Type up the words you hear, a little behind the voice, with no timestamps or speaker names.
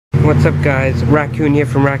What's up guys, Raccoon here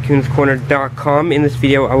from raccoonscorner.com. In this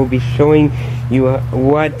video I will be showing you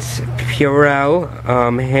what Purell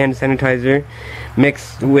hand sanitizer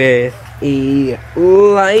mixed with a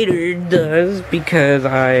lighter does, because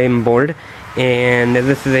I'm bored and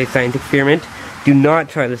this is a scientific experiment. Do not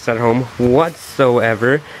try this at home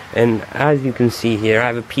whatsoever. And as you can see here, I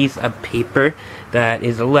have a piece of paper that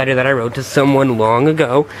is a letter that I wrote to someone long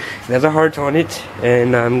ago. It has a heart on it,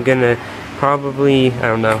 and I'm gonna probably, I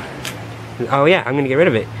don't know. Oh yeah, I'm gonna get rid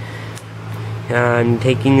of it. I'm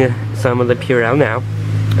taking some of the Purell now.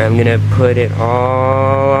 I'm gonna put it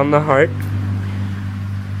all on the heart,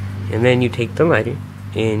 and then you take the lighter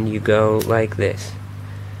and you go like this.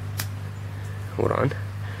 Hold on.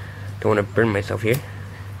 Don't want to burn myself here.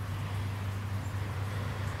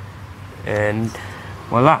 And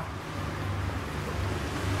voila,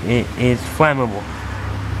 it is flammable.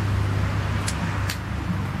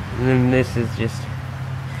 And then this is just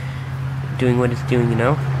doing what it's doing, you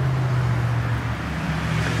know.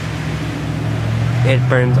 It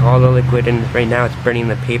burns all the liquid, and right now it's burning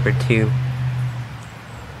the paper too.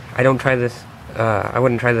 I don't try this. I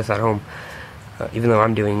wouldn't try this at home, even though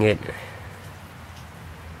I'm doing it.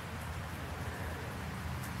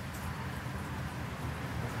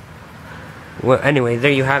 Well, anyway,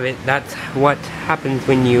 there you have it. That's what happens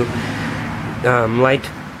when you light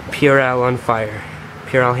Purell on fire.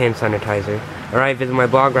 Purell hand sanitizer. Alright, visit my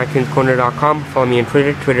blog, raccoonscorner.com. Follow me on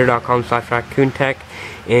Twitter, twitter.com/raccoontech.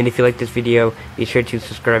 And if you like this video, be sure to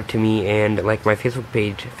subscribe to me and like my Facebook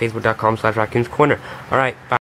page, facebook.com/raccoonscorner. Alright, bye.